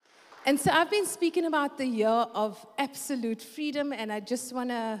And so I've been speaking about the year of absolute freedom, and I just want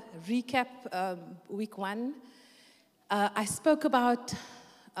to recap week 1. I spoke about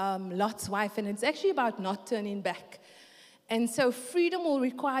Lot's wife, and it's actually about not turning back. And so freedom will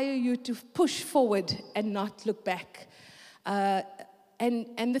require you to push forward and not look back. And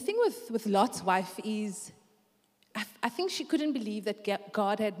the thing with Lot's wife is, I think she couldn't believe that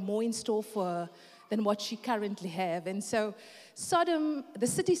God had more in store for her than what she currently have. And so Sodom, the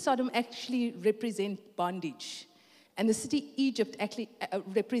city Sodom actually represents bondage. And the city Egypt actually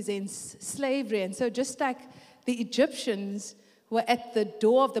represents slavery. And so just like the Egyptians were at the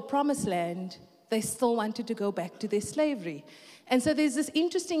door of the promised land, they still wanted to go back to their slavery. And so there's this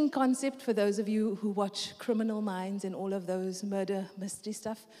interesting concept for those of you who watch Criminal Minds and all of those murder mystery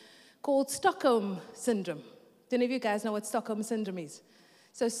stuff called Stockholm Syndrome. Don't know if you guys know what Stockholm Syndrome is.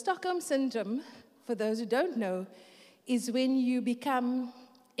 So Stockholm Syndrome, for those who don't know, is when you become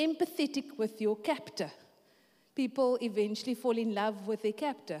empathetic with your captor. People eventually fall in love with their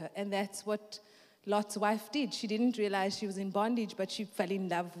captor, and that's what Lot's wife did. She didn't realize she was in bondage, but she fell in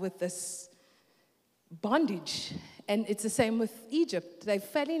love with this bondage. And it's the same with Egypt. They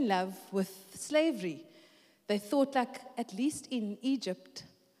fell in love with slavery. They thought, like, at least in Egypt,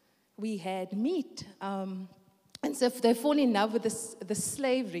 we had meat. And so they fall in love with the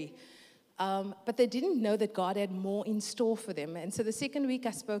slavery. But they didn't know that God had more in store for them. And so the second week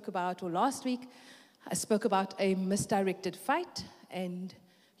I spoke about, or last week, I spoke about a misdirected fight. And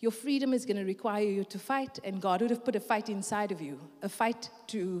your freedom is going to require you to fight. And God would have put a fight inside of you, a fight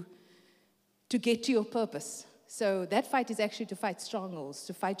to get to your purpose. So that fight is actually to fight strongholds,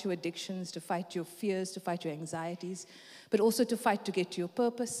 to fight your addictions, to fight your fears, to fight your anxieties, but also to fight to get to your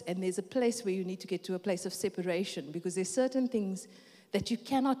purpose. And there's a place where you need to get to a place of separation, because there's certain things that you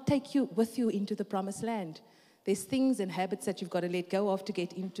cannot take with you into the promised land. There's things and habits that you've got to let go of to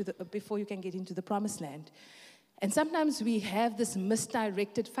get into before you can get into the promised land. And sometimes we have this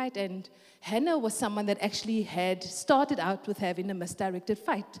misdirected fight, and Hannah was someone that actually had started out with having a misdirected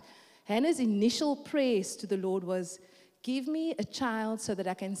fight. Hannah's initial prayers to the Lord was, give me a child so that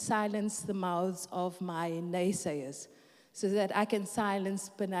I can silence the mouths of my naysayers, so that I can silence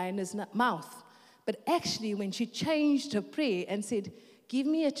Penina's mouth. But actually, when she changed her prayer and said, give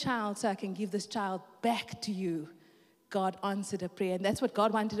me a child so I can give this child back to you, God answered her prayer. And that's what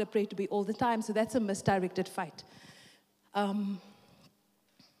God wanted her prayer to be all the time. So that's a misdirected fight.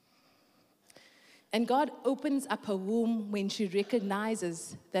 And God opens up her womb when she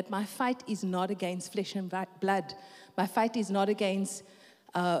recognizes that my fight is not against flesh and blood. My fight is not against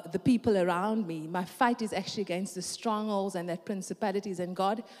the people around me. My fight is actually against the strongholds and that principalities. And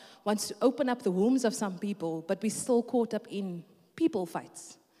God wants to open up the wombs of some people, but we're still caught up in people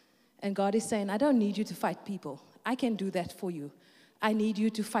fights. And God is saying, I don't need you to fight people. I can do that for you. I need you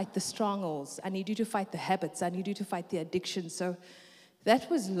to fight the strongholds. I need you to fight the habits. I need you to fight the addictions. So that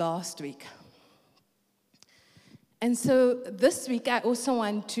was last week. And so this week I actually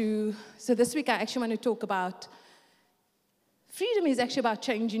want to talk about freedom is actually about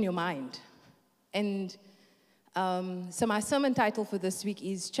changing your mind. And so my sermon title for this week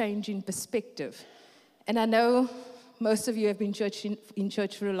is Changing Perspective. And I know most of you have been in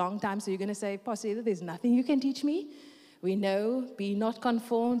church for a long time, so you're going to say, Pastor Heather, there's nothing you can teach me. We know, be not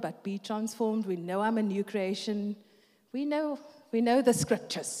conformed, but be transformed. We know I'm a new creation. We know the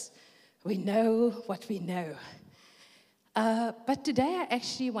scriptures. We know what we know. But today I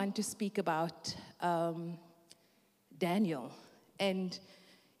actually want to speak about Daniel. And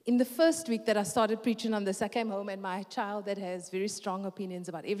in the first week that I started preaching on this, I came home and my child that has very strong opinions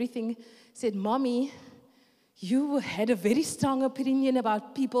about everything said, Mommy, you had a very strong opinion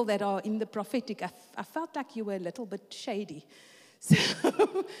about people that are in the prophetic. I felt like you were a little bit shady.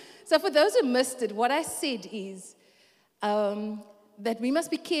 So for those who missed it, what I said is that we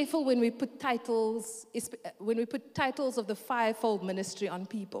must be careful when we put titles of the fivefold ministry on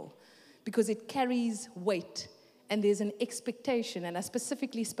people, because it carries weight and there's an expectation. And I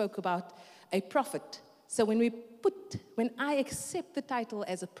specifically spoke about a prophet. So when I accept the title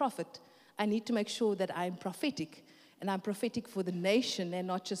as a prophet, I need to make sure that I'm prophetic, and I'm prophetic for the nation and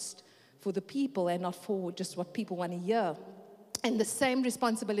not just for the people and not for just what people want to hear. And the same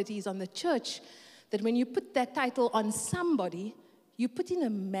responsibility is on the church, that when you put that title on somebody, you put in a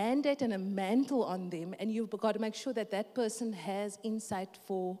mandate and a mantle on them, and you've got to make sure that that person has insight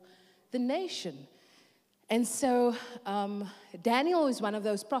for the nation. And so Daniel is one of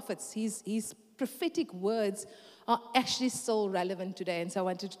those prophets. His prophetic words are actually still relevant today, and so I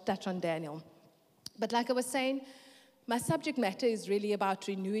wanted to touch on Daniel. But like I was saying, my subject matter is really about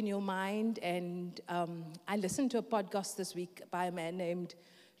renewing your mind, and I listened to a podcast this week by a man named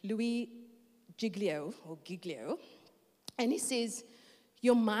Louis Giglio, and he says,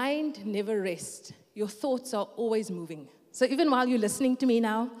 your mind never rests. Your thoughts are always moving. So even while you're listening to me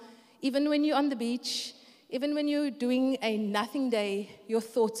now, even when you're on the beach, even when you're doing a nothing day, your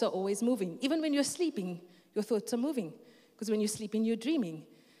thoughts are always moving. Even when you're sleeping, your thoughts are moving. Because when you're sleeping, you're dreaming.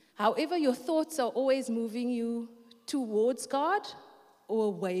 However, your thoughts are always moving you towards God or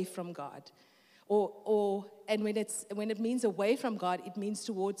away from God. And when it means away from God, it means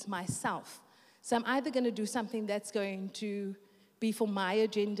towards myself. So I'm either going to do something that's going to be for my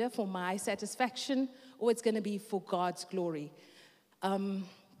agenda, for my satisfaction, or it's going to be for God's glory. And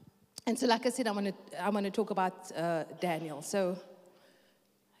so, like I said, I want to talk about Daniel. So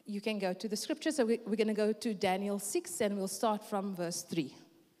you can go to the scripture. So we're going to go to Daniel 6, and we'll start from verse 3.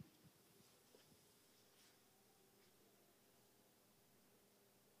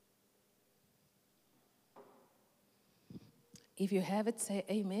 If you have it, say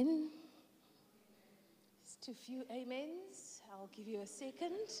amen. There's too few amens. I'll give you a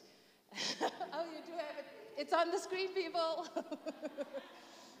second. Oh, you do have it. It's on the screen, people.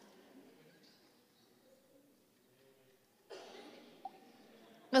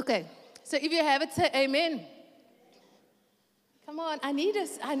 Okay, so if you have it, say amen. Come on, I need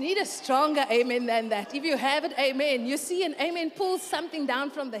a stronger amen than that. If you have it, amen. You see, an amen pulls something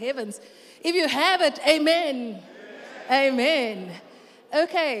down from the heavens. If you have it, amen. Amen.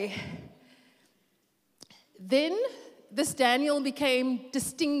 Okay. Then this Daniel became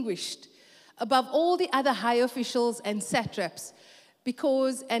distinguished above all the other high officials and satraps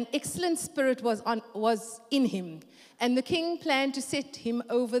because an excellent spirit was in him. And the king planned to set him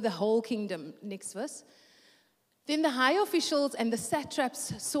over the whole kingdom. Next verse. Then the high officials and the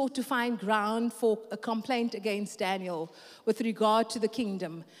satraps sought to find ground for a complaint against Daniel with regard to the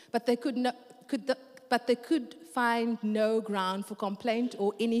kingdom. But they could find no ground for complaint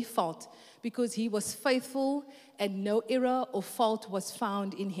or any fault, because he was faithful and no error or fault was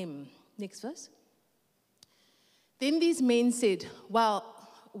found in him. Next verse. Then these men said, well,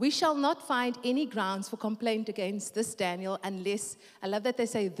 we shall not find any grounds for complaint against this Daniel unless, I love that they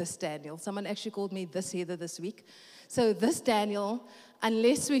say this Daniel. Someone actually called me this Heather this week. So this Daniel,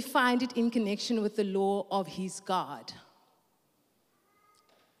 unless we find it in connection with the law of his God.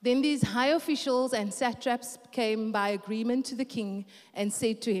 Then these high officials and satraps came by agreement to the king and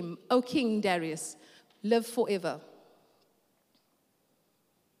said to him, O King Darius, live forever.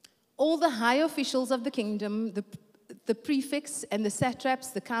 All the high officials of the kingdom, the prefects and the satraps,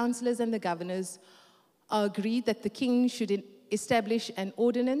 the counselors and the governors, agreed that the king should establish an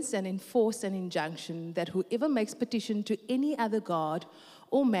ordinance and enforce an injunction that whoever makes petition to any other god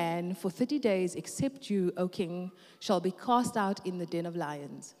or man for 30 days except you, O king, shall be cast out in the den of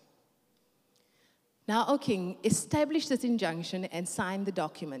lions. Now, O king, establish this injunction and sign the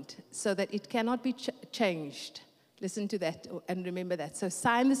document so that it cannot be changed. Listen to that and remember that. So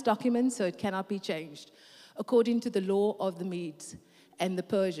sign this document so it cannot be changed, according to the law of the Medes and the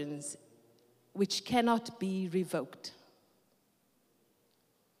Persians, which cannot be revoked.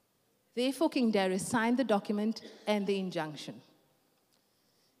 Therefore, King Darius signed the document and the injunction.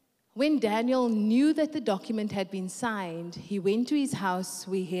 When Daniel knew that the document had been signed, he went to his house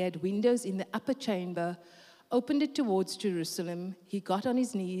where he had windows in the upper chamber, opened it towards Jerusalem. He got on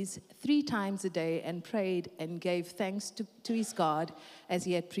his knees 3 times a day and prayed and gave thanks to his God as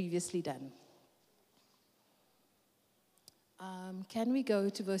he had previously done. Can we go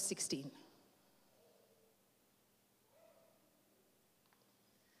to verse 16?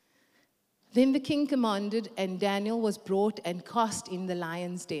 Then the king commanded, and Daniel was brought and cast in the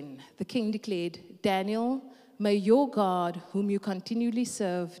lion's den. The king declared, Daniel, may your God, whom you continually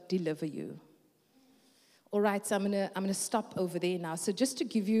serve, deliver you. All right, so I'm gonna stop over there now. So just to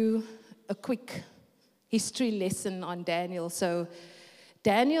give you a quick history lesson on Daniel. So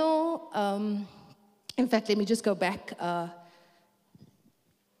Daniel, in fact, let me just go back.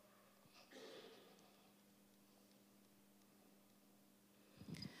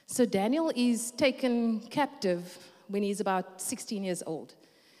 So Daniel is taken captive when he's about 16 years old.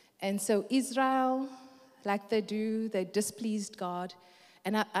 And so Israel, like they do, they displeased God.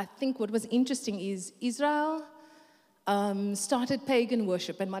 And I think what was interesting is Israel started pagan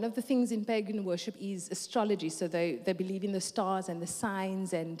worship. And one of the things in pagan worship is astrology. So they believe in the stars and the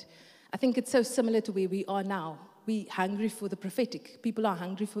signs. And I think it's so similar to where we are now. We're hungry for the prophetic. People are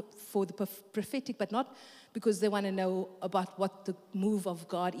hungry for the prophetic, but not because they want to know about what the move of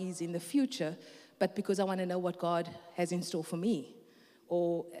God is in the future, but because I want to know what God has in store for me.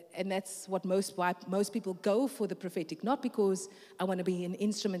 And that's why most people go for the prophetic, not because I want to be an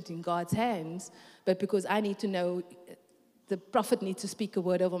instrument in God's hands, but because I need to know the prophet needs to speak a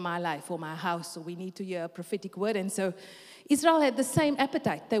word over my life or my house, or we need to hear a prophetic word. And so Israel had the same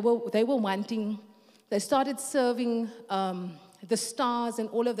appetite. They were wanting, they started serving the stars and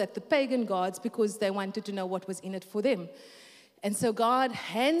all of that, the pagan gods, because they wanted to know what was in it for them. And so God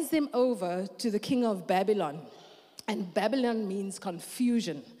hands them over to the king of Babylon. And Babylon means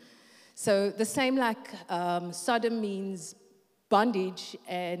confusion. So the same like Sodom means bondage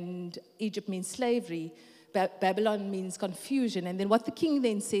and Egypt means slavery, Babylon means confusion. And then what the king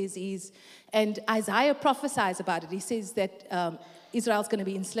then says is, and Isaiah prophesies about it, he says that Israel's going to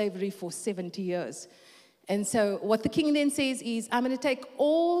be in slavery for 70 years. And so what the king then says is, I'm going to take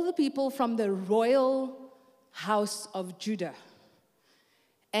all the people from the royal house of Judah,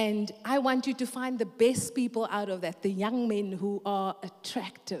 and I want you to find the best people out of that, the young men who are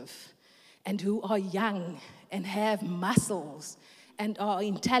attractive and who are young and have muscles and are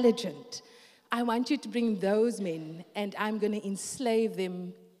intelligent. I want you to bring those men, and I'm going to enslave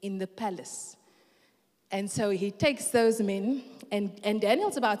them in the palace. And so he takes those men, and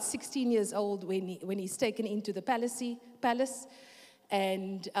Daniel's about 16 years old when he's taken into the palace.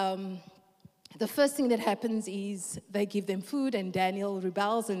 And the first thing that happens is they give them food, and Daniel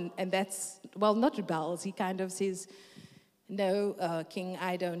rebels, and that's, well, not rebels, he kind of says, no, king,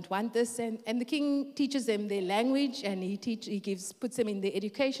 I don't want this. And the king teaches them their language, and puts them in the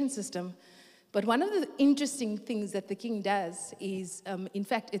education system. But one of the interesting things that the king does is, in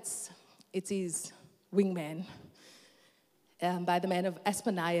fact, it's his wingman, by the man of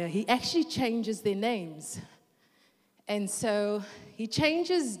Aspaniah. He actually changes their names. And so he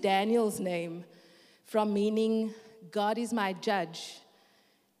changes Daniel's name from meaning God is my judge,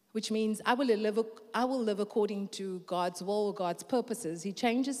 which means I will live according to God's will, God's purposes. He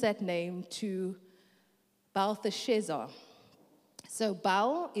changes that name to Belteshazzar. So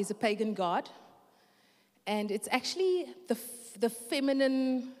Baal is a pagan god, and it's actually the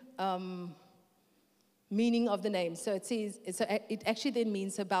feminine meaning of the name. So it actually then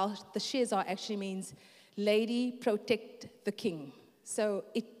means, so Belteshazzar actually means lady, protect the king. So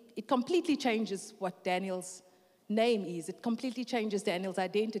it completely changes what Daniel's name is. It completely changes Daniel's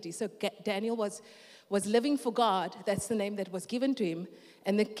identity. So Daniel was living for God. That's the name that was given to him.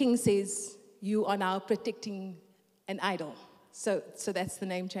 And the king says, you are now protecting an idol. So that's the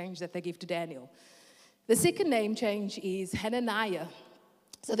name change that they give to Daniel. The second name change is Hananiah.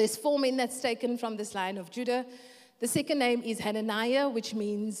 So there's 4 men that's taken from this line of Judah. The second name is Hananiah, which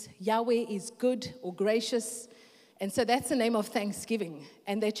means Yahweh is good or gracious. And so that's the name of thanksgiving.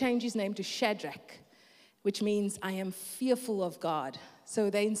 And they change his name to Shadrach, which means I am fearful of God. So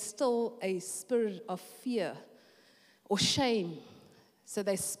they instill a spirit of fear or shame. So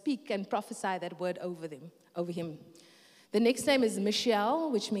they speak and prophesy that word over him. The next name is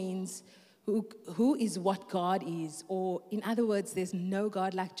Mishael, which means who is what God is. Or in other words, there's no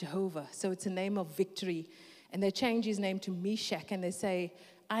God like Jehovah. So it's a name of victory. And they change his name to Meshach, and they say,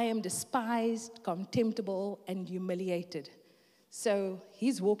 I am despised, contemptible, and humiliated. So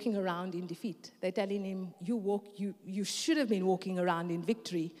he's walking around in defeat. They're telling him, you should have been walking around in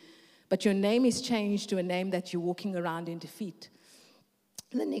victory, but your name is changed to a name that you're walking around in defeat.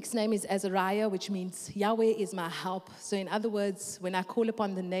 The next name is Azariah, which means Yahweh is my help. So in other words, when I call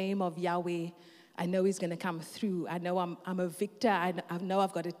upon the name of Yahweh, I know he's going to come through. I know I'm a victor. I know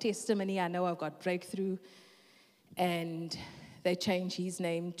I've got a testimony. I know I've got breakthrough. And they change his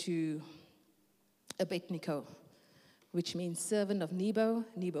name to Abednego, which means servant of Nebo.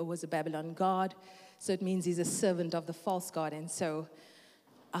 Nebo was a Babylon god, so it means he's a servant of the false god. And so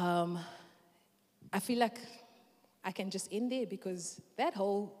I feel like I can just end there, because that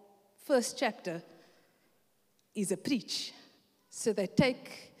whole first chapter is a preach. So they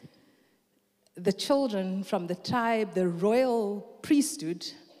take the children from the tribe, the royal priesthood.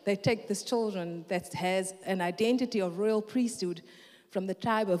 They take this children that has an identity of royal priesthood from the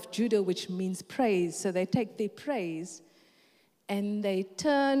tribe of Judah, which means praise. So they take their praise and they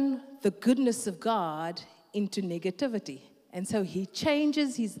turn the goodness of God into negativity. And so he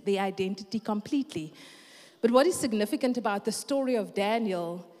changes the identity completely. But what is significant about the story of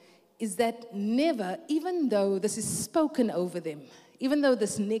Daniel is that never, even though this is spoken over them, even though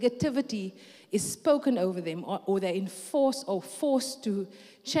this negativity is spoken over them, or they're enforced or forced to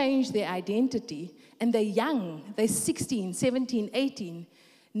change their identity, and they're young, they're 16, 17, 18,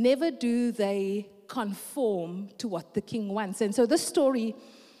 never do they conform to what the king wants. And so this story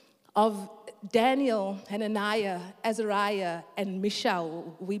of Daniel, Hananiah, Azariah, and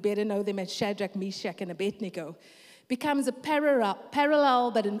Mishael, we better know them as Shadrach, Meshach, and Abednego, becomes a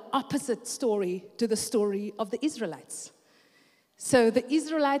parallel but an opposite story to the story of the Israelites. So the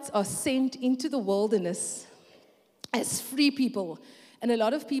Israelites are sent into the wilderness as free people. And a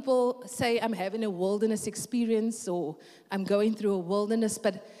lot of people say, I'm having a wilderness experience, or I'm going through a wilderness.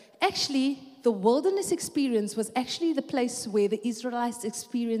 But actually, the wilderness experience was actually the place where the Israelites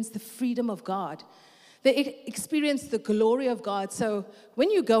experienced the freedom of God. They experienced the glory of God. So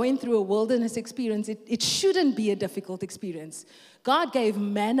when you're going through a wilderness experience, it shouldn't be a difficult experience. God gave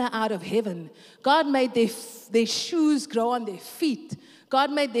manna out of heaven. God made their shoes grow on their feet.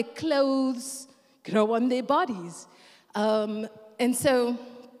 God made their clothes grow on their bodies. And so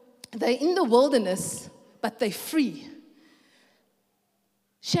they're in the wilderness, but they're free.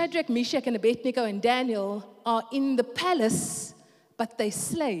 Shadrach, Meshach, and Abednego and Daniel are in the palace, but they're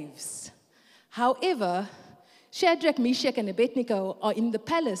slaves. However, Shadrach, Meshach, and Abednego are in the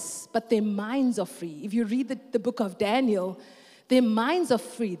palace, but their minds are free. If you read the book of Daniel, their minds are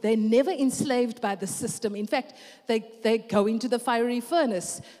free. They're never enslaved by the system. In fact, they go into the fiery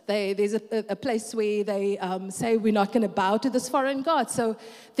furnace. There's a place where they say, we're not going to bow to this foreign god. So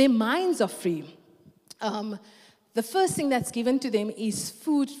their minds are free. The first thing that's given to them is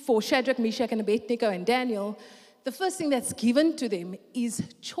food for Shadrach, Meshach, and Abednego and Daniel. The first thing that's given to them is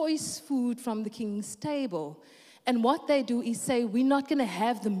choice food from the king's table. And what they do is say, we're not going to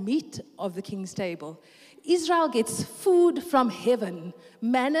have the meat of the king's table. Israel gets food from heaven,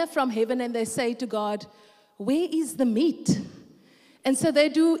 manna from heaven, and they say to God, where is the meat? And so they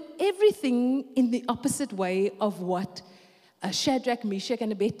do everything in the opposite way of what Shadrach, Meshach,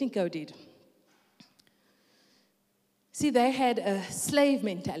 and Abednego did. See, they had a slave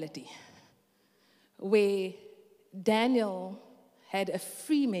mentality where Daniel had a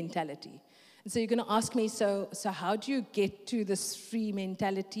free mentality. And so you're going to ask me, so how do you get to this free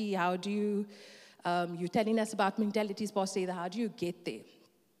mentality? How do you, you're telling us about mentalities, Pastor Heather, how do you get there?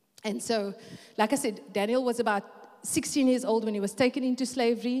 And so, like I said, Daniel was about 16 years old when he was taken into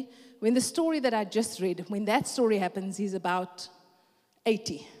slavery. When the story that I just read, when that story happens, he's about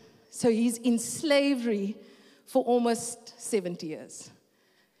 80. So he's in slavery for almost 70 years.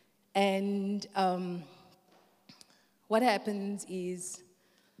 And what happens is,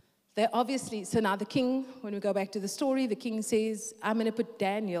 they obviously, so now the king, when we go back to the story, the king says, I'm going to put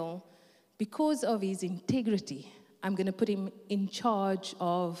Daniel, because of his integrity, I'm going to put him in charge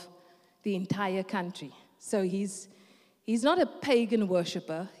of the entire country. So he's not a pagan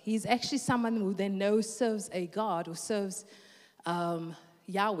worshiper. He's actually someone who they know serves a God, or serves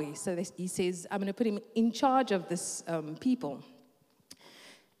Yahweh. So he says, I'm going to put him in charge of this people.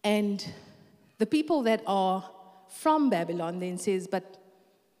 And the people that are from Babylon then says, but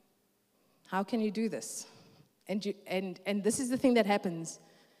how can you do this? And this is the thing that happens.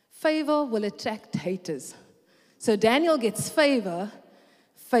 Favor will attract haters. So Daniel gets favor.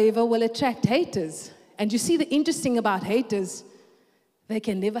 Favor will attract haters. And you see the interesting about haters, they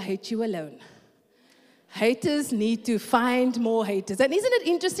can never hate you alone. Haters need to find more haters. And isn't it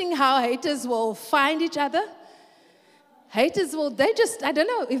interesting how haters will find each other? Haters will, I don't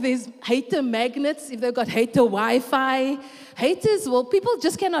know if there's hater magnets, if they've got hater Wi-Fi. Haters will, people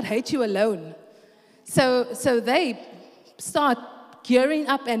just cannot hate you alone. So they start gearing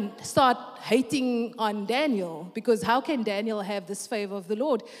up and start hating on Daniel, because how can Daniel have this favor of the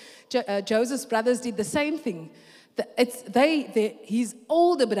Lord? Joseph's brothers did the same thing. His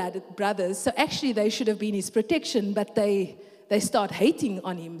older brothers, so actually they should have been his protection, but they start hating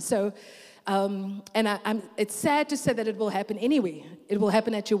on him. So, it's sad to say that it will happen anyway. It will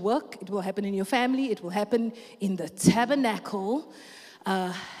happen at your work. It will happen in your family. It will happen in the tabernacle.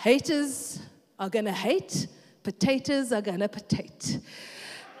 Haters are going to hate. Potatoes are going to potate.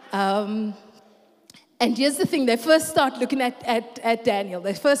 And here's the thing. They first start looking at Daniel.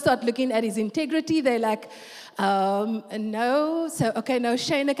 They first start looking at his integrity. They're like, no. So, okay, no,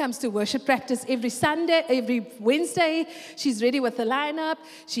 Shayna comes to worship practice every Sunday, every Wednesday. She's ready with the lineup.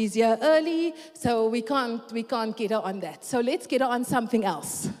 She's here early. So we can't get her on that. So let's get her on something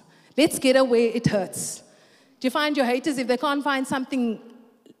else. Let's get her where it hurts. Do you find your haters, if they can't find something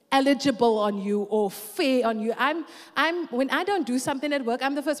eligible on you or fair on you? When I don't do something at work,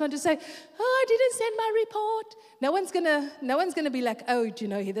 I'm the first one to say, oh, I didn't send my report. No one's gonna be like, oh, do you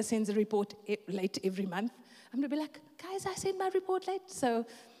know, Heather sends a report late every month. I'm gonna be like, guys, I sent my report late. So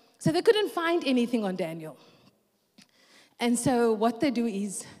they couldn't find anything on Daniel. And so what they do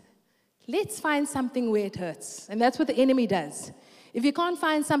is, let's find something where it hurts. And that's what the enemy does. If you can't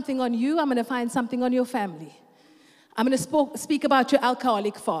find something on you, I'm gonna find something on your family. I'm going to speak about your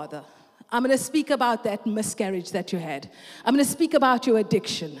alcoholic father. I'm going to speak about that miscarriage that you had. I'm going to speak about your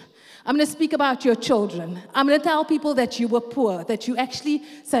addiction. I'm going to speak about your children. I'm going to tell people that you were poor, that you actually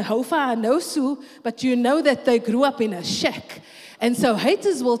say, Hofa no su, but you know that they grew up in a shack. And so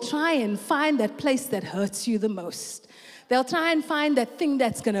haters will try and find that place that hurts you the most. They'll try and find that thing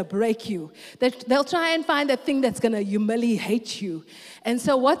that's going to break you. They'll try and find that thing that's going to humiliate you. And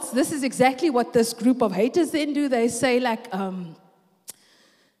so this is exactly what this group of haters then do. They say like,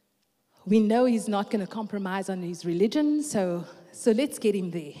 we know he's not going to compromise on his religion, so let's get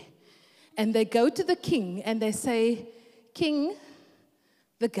him there. And they go to the king and they say, King,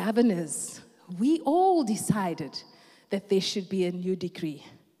 the governors, we all decided that there should be a new decree.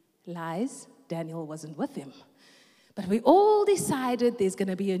 Lies, Daniel wasn't with him. But we all decided there's going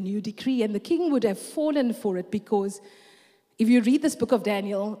to be a new decree, and the king would have fallen for it because if you read this book of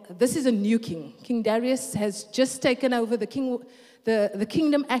Daniel, this is a new king. King Darius has just taken over the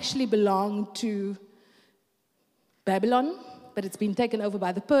kingdom actually belonged to Babylon, but it's been taken over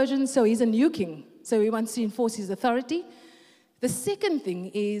by the Persians, so he's a new king. So he wants to enforce his authority. The second thing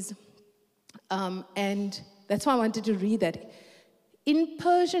is, and that's why I wanted to read that. In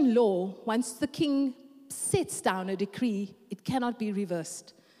Persian law, once the king sets down a decree, it cannot be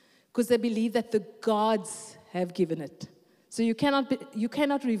reversed because they believe that the gods have given it. So you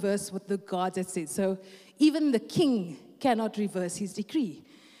cannot reverse what the gods have said. So even the king cannot reverse his decree.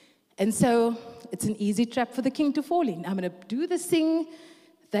 And so it's an easy trap for the king to fall in. I'm going to do this thing.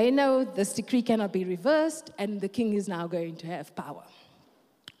 They know this decree cannot be reversed, and the king is now going to have power.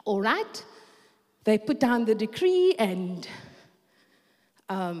 All right. They put down the decree, and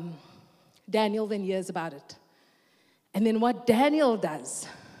Daniel then hears about it. And then what Daniel does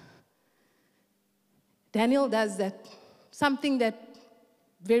that something that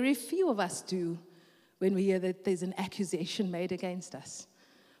very few of us do when we hear that there's an accusation made against us,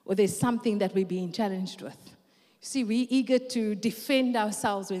 or there's something that we're being challenged with. You see, we're eager to defend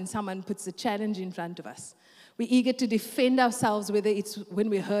ourselves when someone puts a challenge in front of us. We're eager to defend ourselves, whether it's when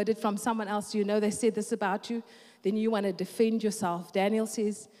we heard it from someone else. You know they said this about you, then you want to defend yourself. Daniel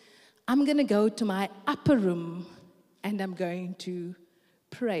says, I'm going to go to my upper room and I'm going to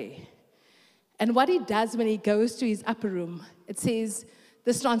pray. And what he does when he goes to his upper room, it says,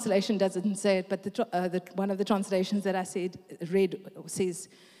 this translation doesn't say it, but one of the translations that I read says,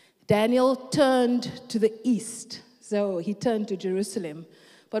 Daniel turned to the east. So he turned to Jerusalem.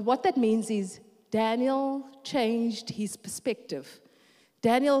 But what that means is Daniel changed his perspective.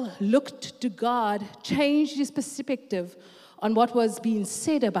 Daniel looked to God, changed his perspective on what was being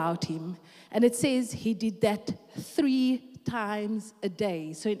said about him. And it says he did that 3 times a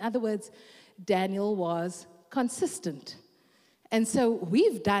day. So in other words, Daniel was consistent. And so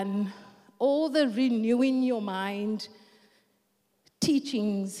we've done all the renewing your mind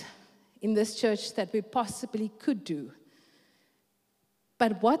teachings in this church that we possibly could do.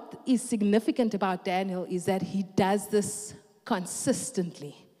 But what is significant about Daniel is that he does this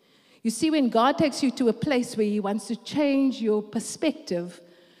consistently. You see, when God takes you to a place where he wants to change your perspective,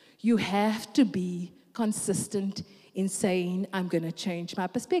 you have to be consistent in saying, I'm going to change my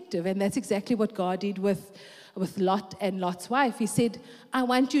perspective. And that's exactly what God did with Lot and Lot's wife. He said, I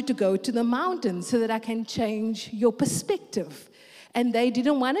want you to go to the mountains so that I can change your perspective. And they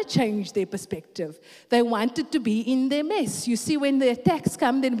didn't want to change their perspective. They wanted to be in their mess. You see, when the attacks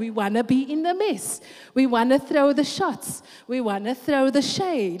come, then we want to be in the mess. We want to throw the shots. We want to throw the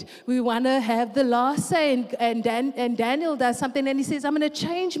shade. We want to have the last say. And Daniel does something, and he says, I'm going to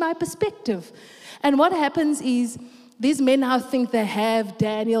change my perspective. And what happens is, these men now think they have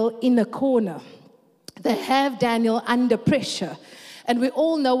Daniel in a corner. They have Daniel under pressure. And we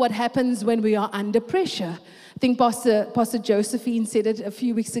all know what happens when we are under pressure. I think Pastor Josephine said it a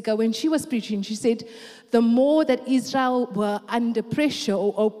few weeks ago when she was preaching. She said, the more that Israel were under pressure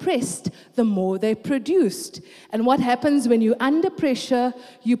or oppressed, the more they produced. And what happens when you're under pressure?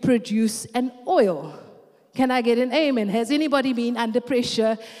 You produce an oil. Can I get an amen? Has anybody been under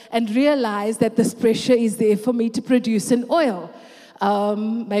pressure and realized that this pressure is there for me to produce an oil?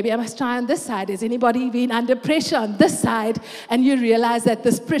 Maybe I must try on this side. Has anybody been under pressure on this side and you realize that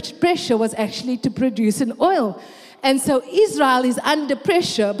this pressure was actually to produce an oil? And so Israel is under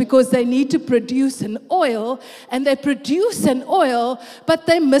pressure because they need to produce an oil, and they produce an oil, but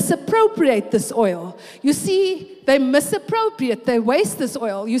they misappropriate this oil. You see, they misappropriate, they waste this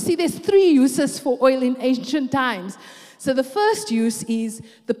oil. You see, there's 3 uses for oil in ancient times. So the first use is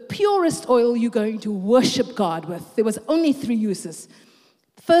the purest oil you're going to worship God with. There was only 3 uses.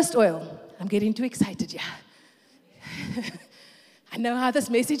 First oil, I'm getting too excited, yeah. I know how this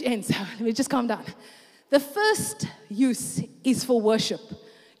message ends, so let me just calm down. The first use is for worship.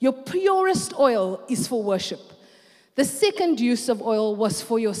 Your purest oil is for worship. The second use of oil was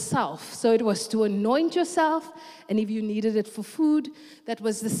for yourself. So it was to anoint yourself, and if you needed it for food, that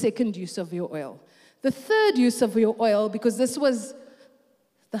was the second use of your oil. The third use of your oil, because this was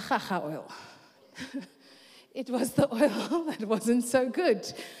the chacha oil. It was the oil that wasn't so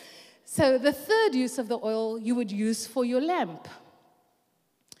good. So the third use of the oil you would use for your lamp.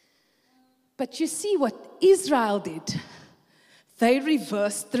 But you see what Israel did. They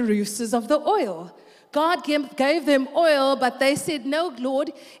reversed the uses of the oil. God gave them oil, but they said, no,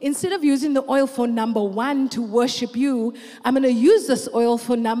 Lord, instead of using the oil for number 1 to worship you, I'm going to use this oil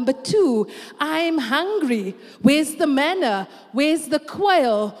for number 2. I'm hungry. Where's the manna? Where's the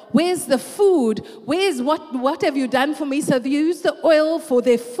quail? Where's the food? What have you done for me? So they used the oil for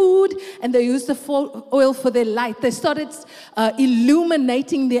their food, and they used the oil for their light. They started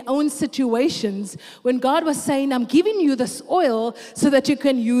illuminating their own situations when God was saying, I'm giving you this oil so that you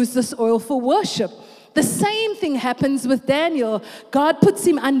can use this oil for worship. The same thing happens with Daniel. God puts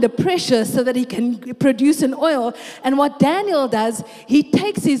him under pressure so that he can produce an oil. And what Daniel does, he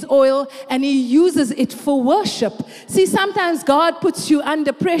takes his oil and he uses it for worship. See, sometimes God puts you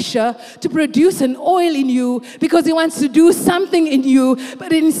under pressure to produce an oil in you because he wants to do something in you.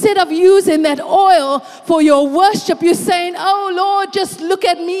 But instead of using that oil for your worship, you're saying, oh Lord, just look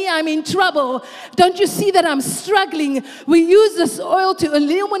at me, I'm in trouble. Don't you see that I'm struggling? We use this oil to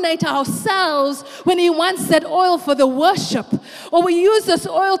illuminate ourselves when he wants that oil for the worship. Or we use this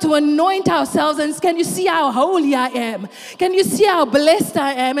oil to anoint ourselves, and can you see how holy I am? Can you see how blessed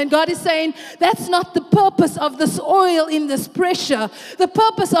I am? And God is saying, that's not the purpose of this oil in this pressure. The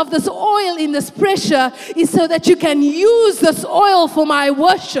purpose of this oil in this pressure is so that you can use this oil for my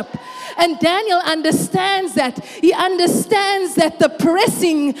worship. And Daniel understands that. He understands that the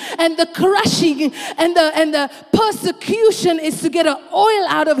pressing and the crushing and the persecution is to get an oil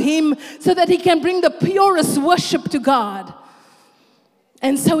out of him so that he can bring the purest worship to God.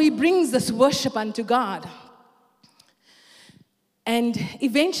 And so he brings this worship unto God. And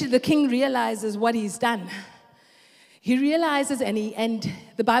eventually the king realizes what he's done. He realizes, and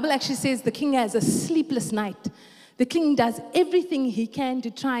the Bible actually says the king has a sleepless night. The king does everything he can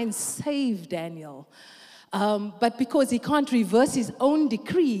to try and save Daniel. But because he can't reverse his own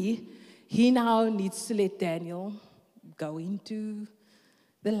decree, he now needs to let Daniel go into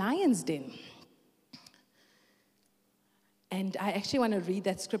the lion's den. And I actually want to read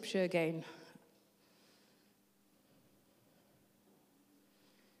that scripture again.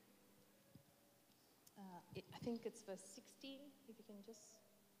 I think it's verse 16, if you can just...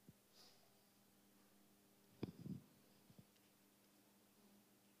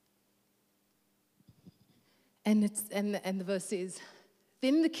 And the verse says,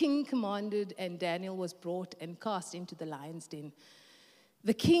 then the king commanded, and Daniel was brought and cast into the lion's den.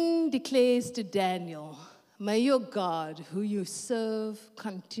 The king declares to Daniel, may your God, who you serve,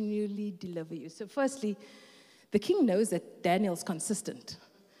 continually deliver you. So firstly, the king knows that Daniel's consistent.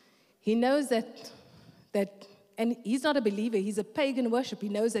 He knows that, and he's not a believer, he's a pagan worshiper. He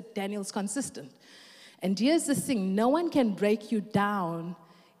knows that Daniel's consistent. And here's the thing, no one can break you down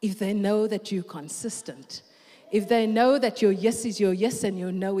if they know that you're consistent. If they know that your yes is your yes and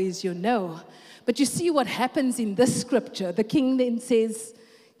your no is your no. But you see what happens in this scripture. The king then says,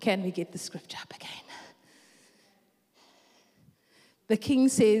 can we get the scripture up again? The king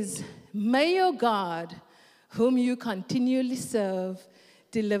says, may your God, whom you continually serve,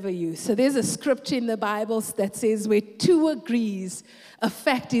 deliver you. So there's a scripture in the Bible that says where two agrees, a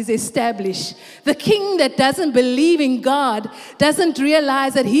fact is established. The king that doesn't believe in God doesn't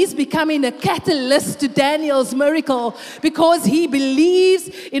realize that he's becoming a catalyst to Daniel's miracle because he believes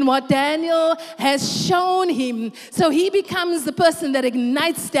in what Daniel has shown him. So he becomes the person that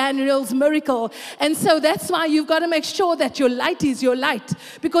ignites Daniel's miracle. And so that's why you've got to make sure that your light is your light,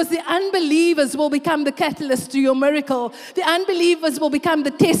 because the unbelievers will become the catalyst to your miracle. The unbelievers will become the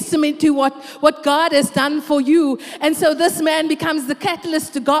testament to what God has done for you. And so this man becomes the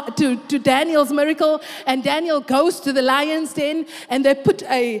catalyst to Daniel's miracle, and Daniel goes to the lion's den, and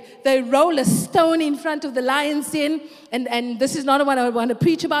they roll a stone in front of the lion's den. And this is not what I want to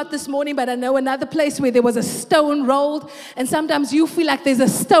preach about this morning, but I know another place where there was a stone rolled. And sometimes you feel like there's a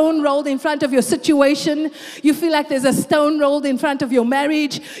stone rolled in front of your situation. You feel like there's a stone rolled in front of your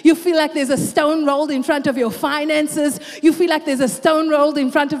marriage. You feel like there's a stone rolled in front of your finances. You feel like there's a stone rolled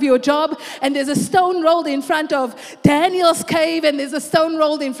in front of your job. And there's a stone rolled in front of Daniel's cave. And there's a stone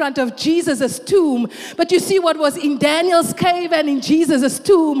rolled in front of Jesus' tomb. But you see, what was in Daniel's cave and in Jesus'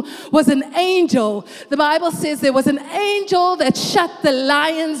 tomb was an angel. The Bible says there was an angel that shut the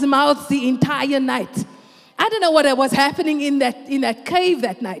lion's mouth the entire night. I don't know what was happening in that cave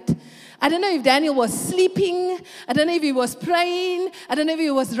that night. I don't know if Daniel was sleeping. I don't know if he was praying. I don't know if he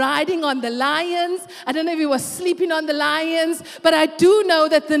was riding on the lions. I don't know if he was sleeping on the lions. But I do know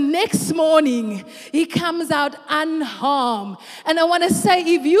that the next morning, he comes out unharmed. And I want to say,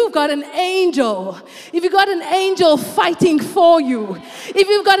 if you've got an angel, if you've got an angel fighting for you, if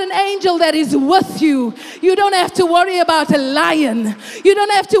you've got an angel that is with you, you don't have to worry about a lion. You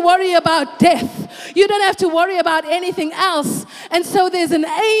don't have to worry about death. You don't have to worry about anything else. And so there's an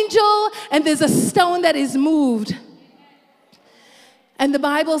angel and there's a stone that is moved. And the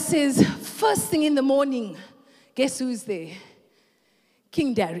Bible says, first thing in the morning, guess who's there?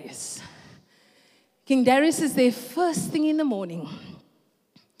 King Darius. King Darius is there first thing in the morning.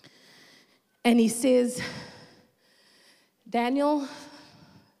 And he says, Daniel,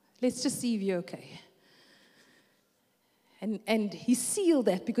 let's just see if you're okay. And he sealed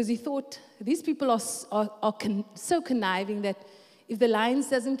that because he thought these people are so conniving that if the lions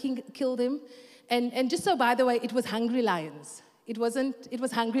doesn't kill them, and just so by the way, it was hungry lions. It was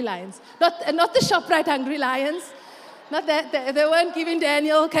hungry lions. Not the ShopRite hungry lions. Not that. They weren't giving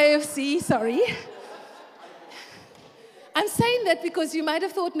Daniel KFC, sorry. I'm saying that because you might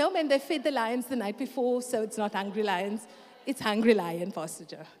have thought, no man, they fed the lions the night before, so it's not hungry lions. It's hungry lion, Pastor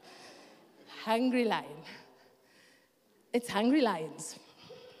Joe. Hungry lion. It's hungry lions.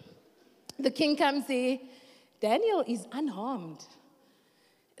 The king comes there. Daniel is unharmed.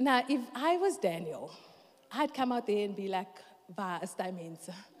 Now, if I was Daniel, I'd come out there and be like, "Va is die mense."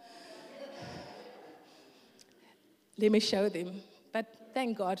 Let me show them. But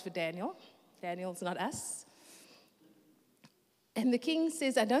thank God for Daniel. Daniel's not us. And the king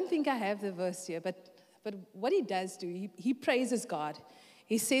says, I don't think I have the verse here, but what he does do, he praises God.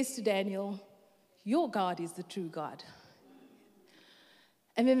 He says to Daniel, your God is the true God.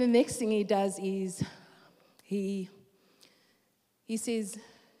 And then the next thing he does is he says,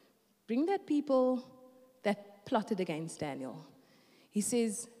 bring that people that plotted against Daniel. He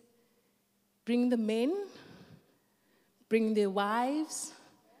says, bring the men, bring their wives,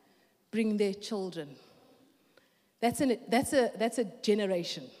 bring their children. That's a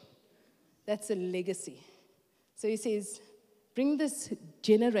generation. That's a legacy. So he says, bring this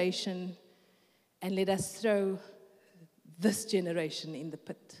generation and let us throw this generation in the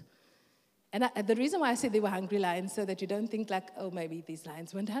pit. And the reason why I said they were hungry lions, so that you don't think like, oh, maybe these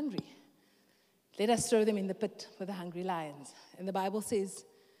lions weren't hungry. Let us throw them in the pit with the hungry lions. And the Bible says,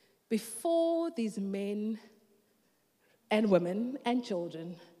 before these men and women and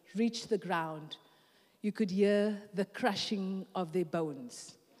children reached the ground, you could hear the crushing of their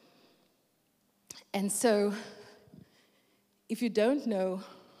bones. And so, if you don't know,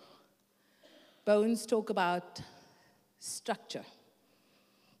 bones talk about structure.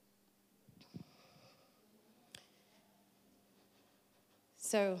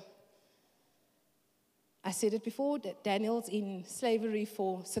 So, I said it before, that Daniel's in slavery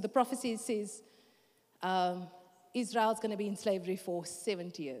so the prophecy says Israel's going to be in slavery for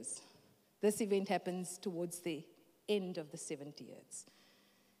 70 years. This event happens towards the end of the 70 years.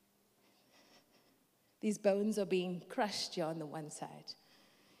 These bones are being crushed here on the one side.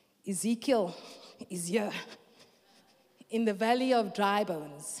 Ezekiel is here in the valley of dry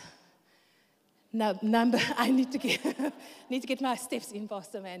bones. Now, I need to get my steps in,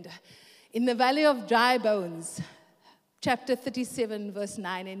 Pastor Amanda. In the valley of dry bones, chapter 37, verse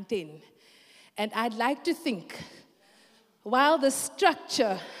 9 and 10. And I'd like to think, while the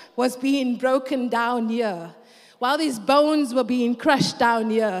structure was being broken down here, while these bones were being crushed down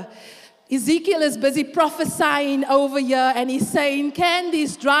here, Ezekiel is busy prophesying over here, and he's saying, can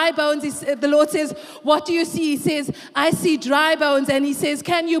these dry bones, the Lord says, what do you see? He says, I see dry bones, and he says,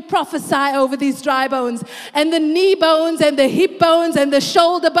 can you prophesy over these dry bones? And the knee bones, and the hip bones, and the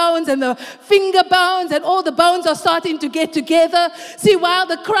shoulder bones, and the finger bones, and all the bones are starting to get together. See, while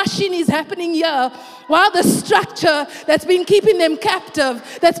the crushing is happening here, while the structure that's been keeping them captive,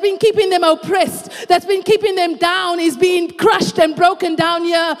 that's been keeping them oppressed, that's been keeping them down is being crushed and broken down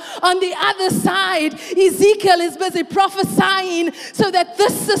here. On the other side, Ezekiel is busy prophesying so that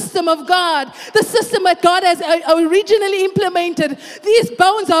this system of God, the system that God has originally implemented, these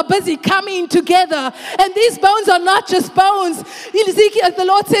bones are busy coming together. And these bones are not just bones. Ezekiel, the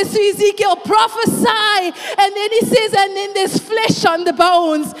Lord says to Ezekiel, prophesy. And then he says, and then there's flesh on the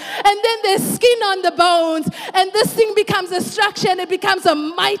bones. And then there's skin on the bones, and this thing becomes a structure, and it becomes a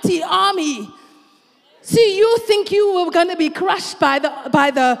mighty army. See, you think you were going to be crushed by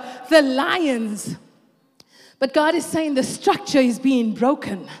the lions, but God is saying the structure is being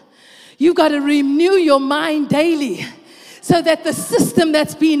broken. You've got to renew your mind daily. so that the system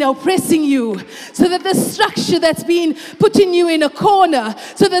that's been oppressing you, so that the structure that's been putting you in a corner,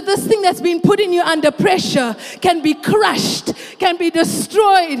 so that this thing that's been putting you under pressure can be crushed, can be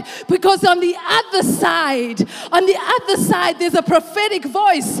destroyed. Because on the other side, there's a prophetic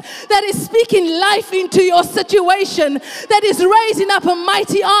voice that is speaking life into your situation, that is raising up a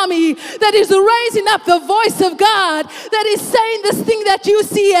mighty army, that is raising up the voice of God, that is saying this thing that you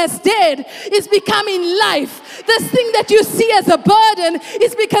see as dead is becoming life. This thing that you see as a burden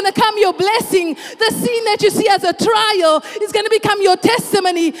is going to become your blessing. The thing that you see as a trial is going to become your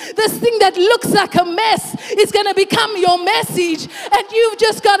testimony. This thing that looks like a mess is going to become your message. And you've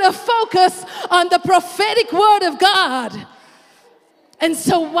just got to focus on the prophetic word of God. And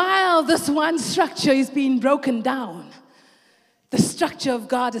so while this one structure is being broken down, the structure of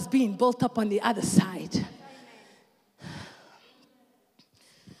God is being built up on the other side.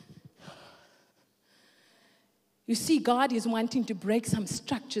 You see, God is wanting to break some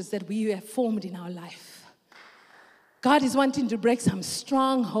structures that we have formed in our life. God is wanting to break some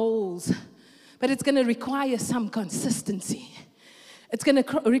strongholds, but it's going to require some consistency. It's going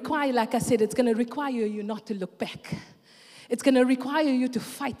to require, like I said, it's going to require you not to look back. It's going to require you to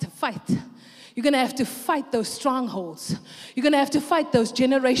fight. You're going to have to fight those strongholds. You're going to have to fight those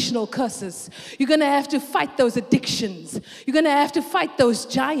generational curses. You're going to have to fight those addictions. You're going to have to fight those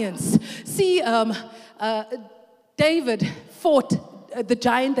giants. See, David fought the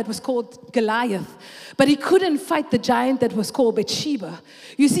giant that was called Goliath, but he couldn't fight the giant that was called Bathsheba.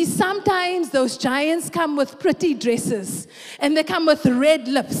 You see, sometimes those giants come with pretty dresses, and they come with red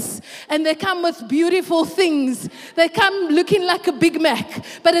lips, and they come with beautiful things. They come looking like a Big Mac,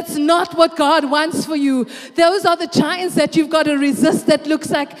 but it's not what God wants for you. Those are the giants that you've got to resist that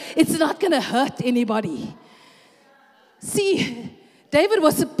looks like it's not going to hurt anybody. See, David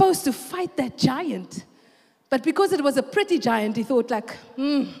was supposed to fight that giant. But because it was a pretty giant, he thought like,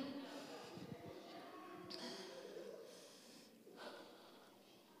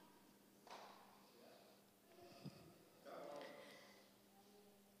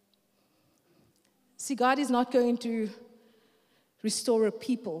 See, God is not going to restore a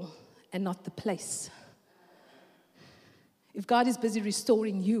people and not the place. If God is busy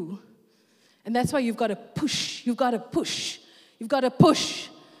restoring you, and that's why you've got to push,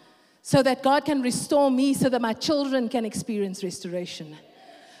 so that God can restore me, so that my children can experience restoration.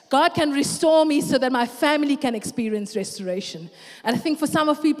 God can restore me so that my family can experience restoration. And I think for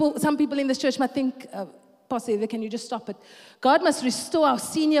some people in this church might think, Pastor Heather, can you just stop it? God must restore our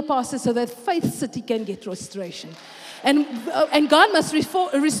senior pastors so that Faith City can get restoration. And God must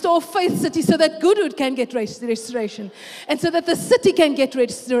restore Faith City so that Goodwood can get restoration. And so that the city can get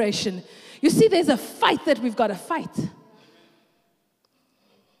restoration. You see, there's a fight that we've got to fight.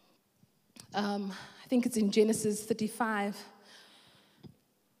 I think it's in Genesis 35.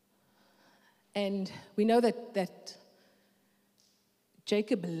 And we know that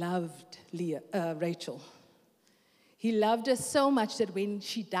Jacob loved Rachel. He loved her so much that when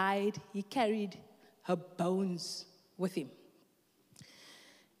she died, he carried her bones with him.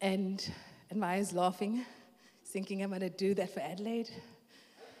 And Maya's laughing, thinking I'm going to do that for Adelaide.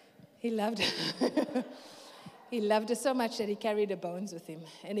 He loved her. He loved her so much that he carried her bones with him.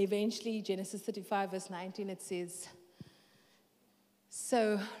 And eventually, Genesis 35, verse 19, it says,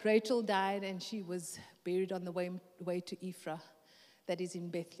 so Rachel died and she was buried on the way to Ephraim, that is in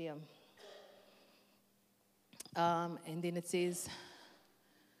Bethlehem. And then it says,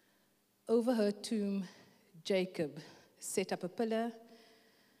 over her tomb, Jacob set up a pillar.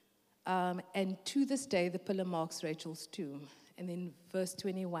 And to this day, the pillar marks Rachel's tomb. And then verse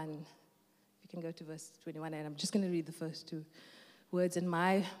 21, can go to verse 21, and I'm just going to read the first two words. And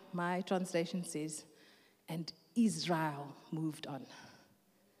my translation says, and Israel moved on.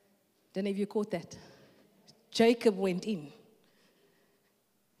 Don't know if you caught that. Jacob went in,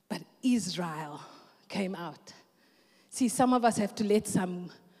 but Israel came out. See, some of us have to let some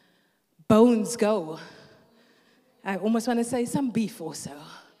bones go. I almost want to say some beef also.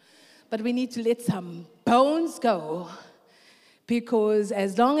 But we need to let some bones go. Because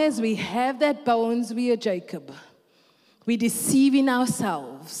as long as we have that bones, we are Jacob. We're deceiving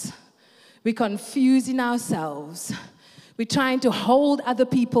ourselves. We're confusing ourselves. We're trying to hold other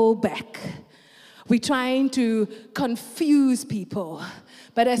people back. We're trying to confuse people.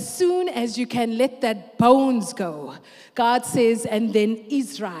 But as soon as you can let that bones go, God says, and then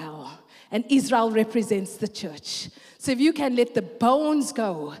Israel. And Israel represents the church. So if you can let the bones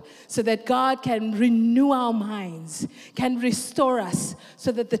go so that God can renew our minds, can restore us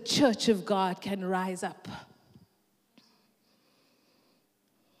so that the church of God can rise up.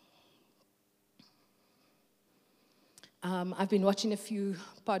 I've been watching a few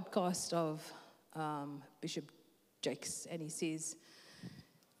podcasts of Bishop Jakes, and he says,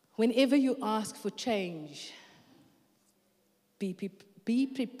 whenever you ask for change, be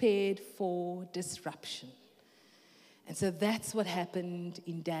prepared for disruption. And so that's what happened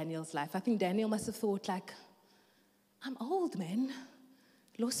in Daniel's life. I think Daniel must have thought like, I'm old, man.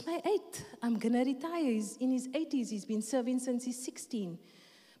 Lost my 8. I'm going to retire. He's in his 80s. He's been serving since he's 16.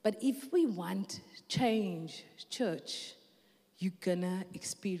 But if we want change, church, you're going to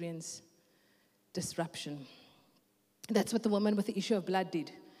experience disruption. That's what the woman with the issue of blood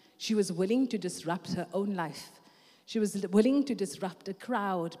did. She was willing to disrupt her own life. She was willing to disrupt a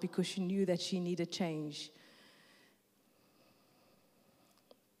crowd because she knew that she needed change.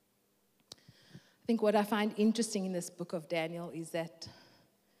 I think what I find interesting in this book of Daniel is that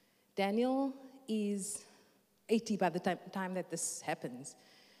Daniel is 80 by the time that this happens.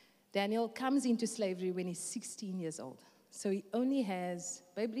 Daniel comes into slavery when he's 16 years old. So he only has,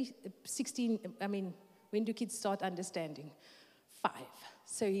 maybe 16, when do kids start understanding? 5.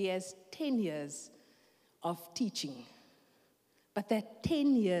 So he has 10 years of teaching. But that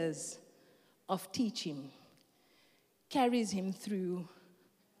 10 years of teaching carries him through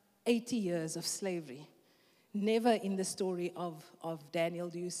 80 years of slavery. Never in the story of Daniel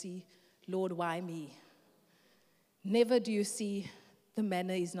do you see, Lord, why me? Never do you see the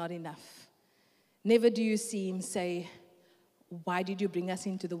manna is not enough. Never do you see him say, why did you bring us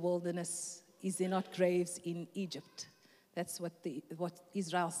into the wilderness? Is there not graves in Egypt? That's what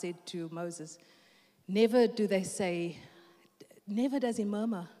Israel said to Moses. Never do they say, never does he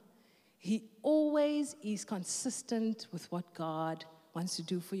murmur. He always is consistent with what God wants to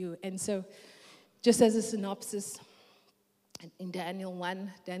do for you. And so, just as a synopsis, in Daniel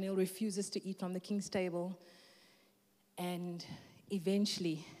 1, Daniel refuses to eat from the king's table. And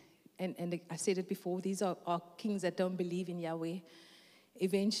eventually, and I said it before, these are kings that don't believe in Yahweh.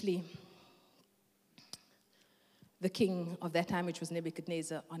 Eventually, the king of that time, which was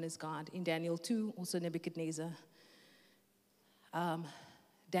Nebuchadnezzar, honors God. In Daniel 2, also Nebuchadnezzar,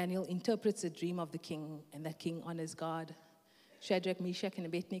 Daniel interprets a dream of the king, and that king honors God. Shadrach, Meshach, and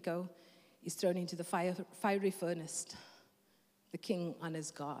Abednego is thrown into the fiery furnace. The king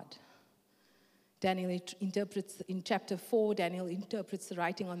honors God. Daniel interprets, in chapter 4, Daniel interprets the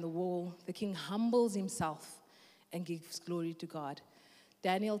writing on the wall. The king humbles himself and gives glory to God.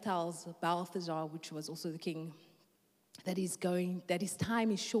 Daniel tells Balthazar, which was also the king, that his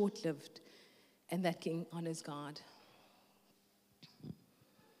time is short-lived, and that king honors God.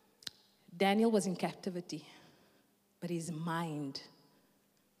 Daniel was in captivity, but his mind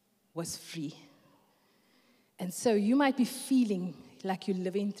was free. And so you might be feeling like you're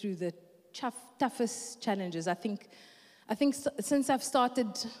living through the toughest challenges. I think since I've started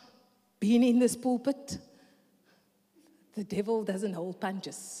being in this pulpit, the devil doesn't hold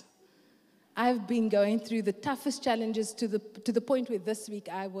punches. I've been going through the toughest challenges to the point where this week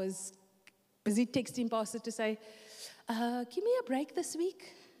I was busy texting Pastor to say, give me a break this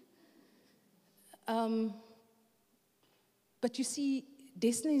week. But you see,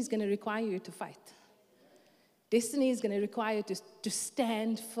 destiny is going to require you to fight. Destiny is going to require you to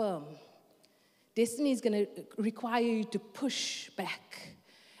stand firm. Destiny is going to require you to push back.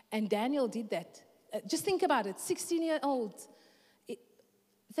 And Daniel did that. Just think about it, 16-year-olds.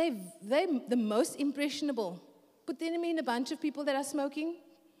 They're the most impressionable. Put them in a bunch of people that are smoking.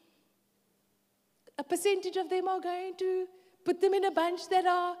 A percentage of them are going to put them in a bunch that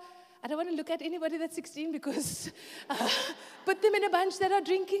are, I don't want to look at anybody that's 16 because put them in a bunch that are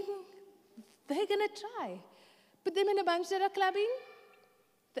drinking. They're going to try. Put them in a bunch that are clubbing.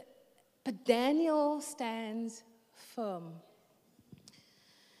 But Daniel stands firm.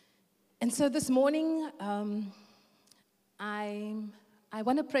 And so this morning, I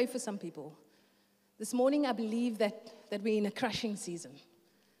want to pray for some people. This morning, I believe that we're in a crushing season.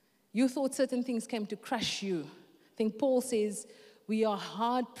 You thought certain things came to crush you. I think Paul says, we are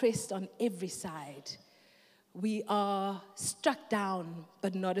hard-pressed on every side. We are struck down,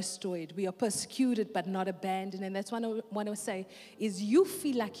 but not destroyed. We are persecuted, but not abandoned. And that's what I want to say, is you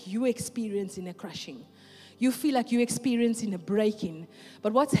feel like you're experiencing a crushing. You feel like you're experiencing a breaking.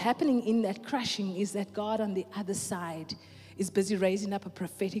 But what's happening in that crushing is that God on the other side is busy raising up a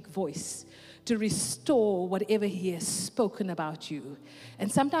prophetic voice to restore whatever He has spoken about you.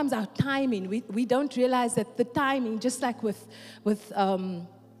 And sometimes our timing, we don't realize that the timing, just like with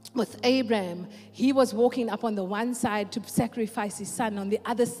with Abraham, he was walking up on the one side to sacrifice his son. On the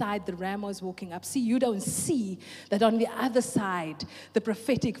other side, the ram was walking up. See, you don't see that on the other side, the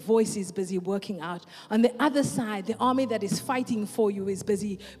prophetic voice is busy working out. On the other side, the army that is fighting for you is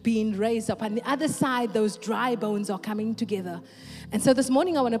busy being raised up. On the other side, those dry bones are coming together. And so this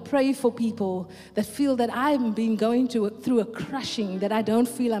morning, I want to pray for people that feel that I've been going through a crushing, that I don't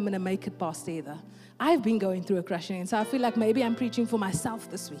feel I'm going to make it past either. I've been going through a crushing, and so I feel like maybe I'm preaching for myself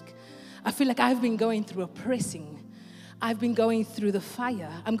this week. I feel like I've been going through a pressing. I've been going through the fire.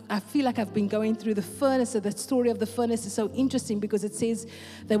 I feel like I've been going through the furnace. So the story of the furnace is so interesting because it says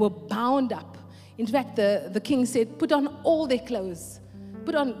they were bound up. In fact, the king said, put on all their clothes.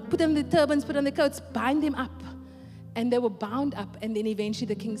 Put on the turbans, put on the coats, bind them up. And they were bound up, and then eventually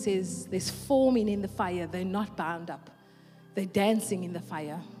the king says, there's foaming in the fire. They're not bound up. They're dancing in the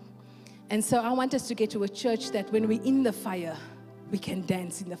fire. And so I want us to get to a church that when we're in the fire, we can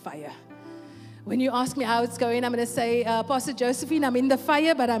dance in the fire. When you ask me how it's going, I'm going to say, Pastor Josephine, I'm in the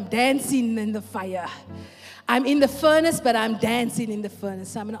fire, but I'm dancing in the fire. I'm in the furnace, but I'm dancing in the furnace.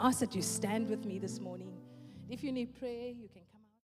 So I'm going to ask that you stand with me this morning. If you need prayer, you can.